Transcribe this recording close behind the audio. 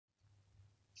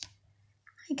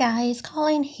Hi guys,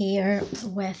 Colleen here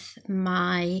with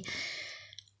my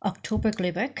October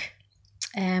glue book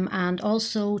and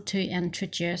also to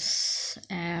introduce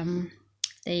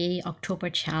the October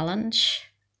challenge,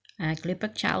 glue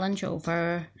book challenge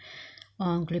over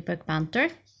on Gluebook Banter.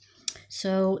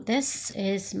 So this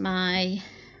is my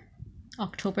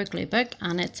October glue book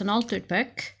and it's an altered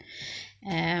book.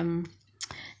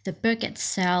 The book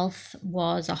itself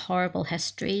was a Horrible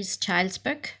Histories child's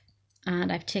book,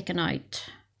 and I've taken out,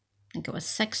 I think it was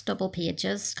 6 double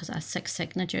pages because it has 6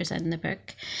 signatures in the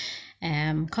book.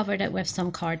 Covered it with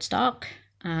some cardstock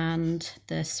and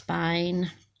the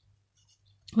spine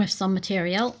with some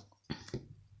material,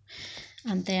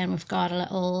 and then we've got a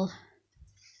little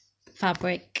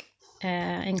fabric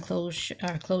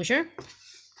closure.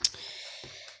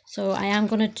 So I am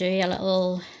going to do a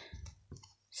little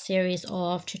series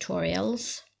of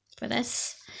tutorials for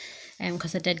this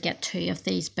because I did get 2 of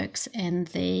these books in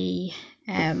the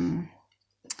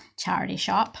charity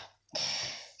shop.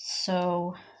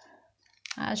 So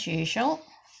as usual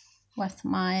with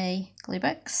my glue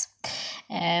books,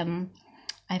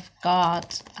 I've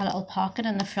got a little pocket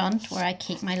in the front where I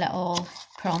keep my little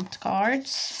prompt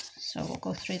cards, so we'll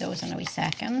go through those in a wee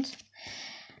second.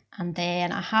 And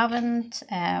then I haven't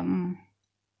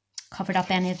covered up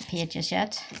any of the pages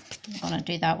yet. I'm going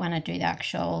to do that when I do the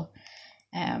actual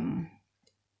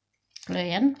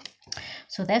gluing.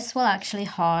 So this will actually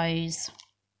house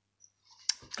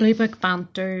Gluebook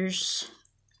Banter's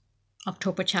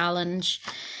October challenge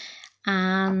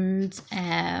and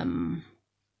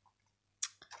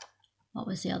what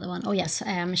was the other one? Oh yes,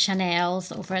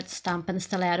 Chanelle's over at Stampin'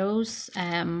 Stilettos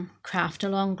craft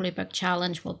along Gluebook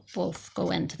challenge will both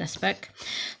go into this book.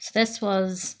 So this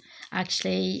was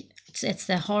actually, it's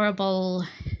the Horrible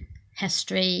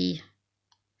History,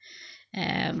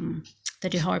 they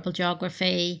do Horrible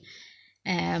Geography,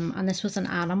 and this was an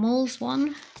animals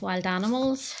one, wild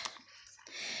animals.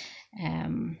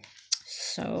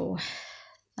 So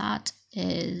that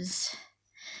is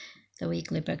the wee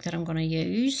glue book that I'm going to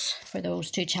use for those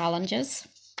 2 challenges.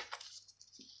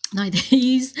 Now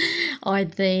these are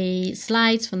the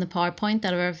slides from the PowerPoint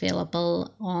that are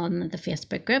available on the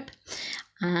Facebook group,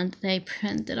 and they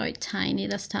printed out tiny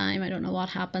this time. I don't know what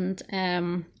happened.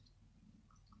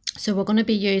 So we're going to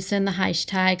be using the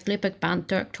hashtag Gluebook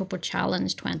Banter October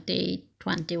Challenge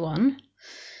 2021.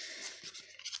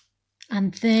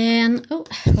 And then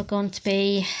we're going to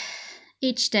be,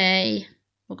 each day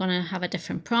we're going to have a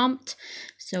different prompt.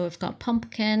 So we've got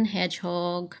pumpkin,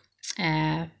 hedgehog,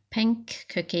 pink,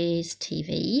 cookies,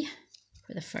 TV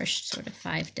for the first sort of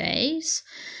 5 days.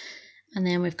 And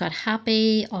then we've got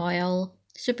happy, oil,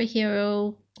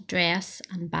 superhero, dress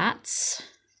and bats.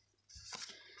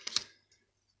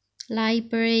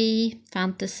 Library,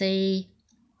 fantasy,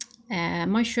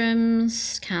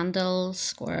 mushrooms, candles,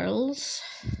 squirrels.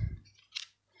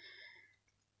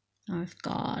 Now we've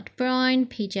got brown,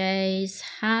 PJs,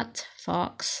 hat,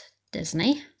 fox,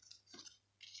 Disney.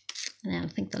 And then I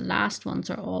think the last ones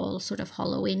are all sort of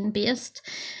Halloween based.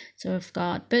 So we've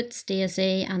got boots,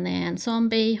 Daisy, and then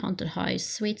zombie, haunted house,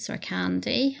 sweets or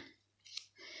candy,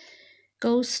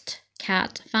 ghost,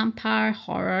 cat, vampire,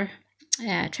 horror,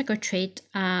 trick or treat,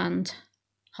 and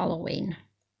Halloween.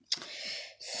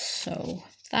 So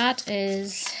that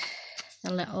is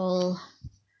the little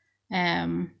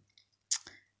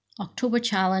October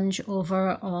challenge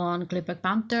over on Gluebook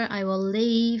Banter. I will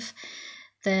leave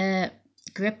the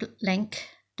group link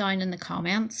down in the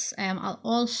comments. I'll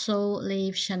also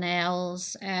leave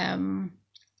Chanelle's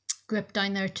group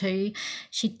down there too.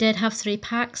 She did have 3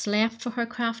 packs left for her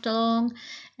craft along,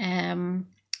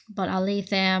 but I'll leave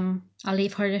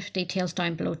her details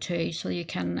down below too, so you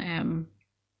can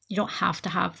you don't have to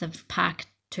have the pack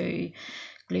to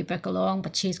Gluebook along,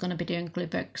 but she's going to be doing glue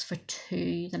books for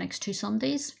the next 2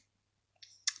 Sundays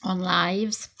on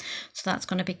lives, so that's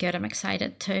going to be good. I'm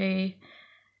excited to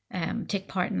take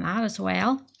part in that as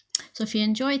well. So if you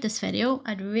enjoyed this video,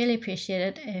 I'd really appreciate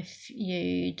it if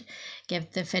you'd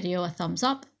give the video a thumbs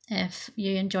up if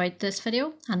you enjoyed this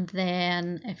video, and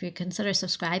then if you consider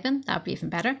subscribing, that would be even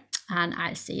better, and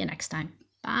I'll see you next time.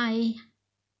 Bye.